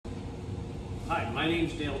Hi, my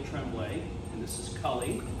name's Dale Tremblay, and this is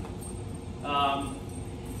Cully.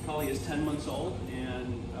 Cully is 10 months old,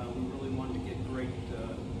 and we really wanted to get great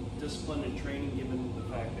discipline and training given the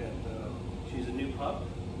fact that she's a new pup,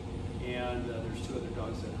 and there's 2 other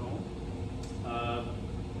dogs at home.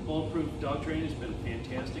 Bulletproof Dog Training has been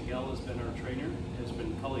fantastic. Elle has been our trainer, has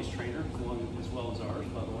been Cully's trainer, as well as ours,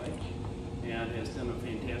 by the way, and has done a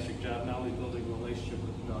fantastic job not only building a relationship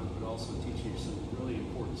with the dog, but also teaching her some really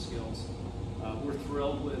important skills. We're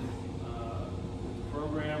thrilled with the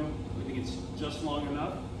program. We think it's just long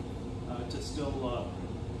enough to still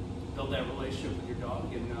build that relationship with your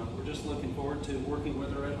dog, and we're just looking forward to working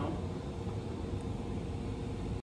with her at home.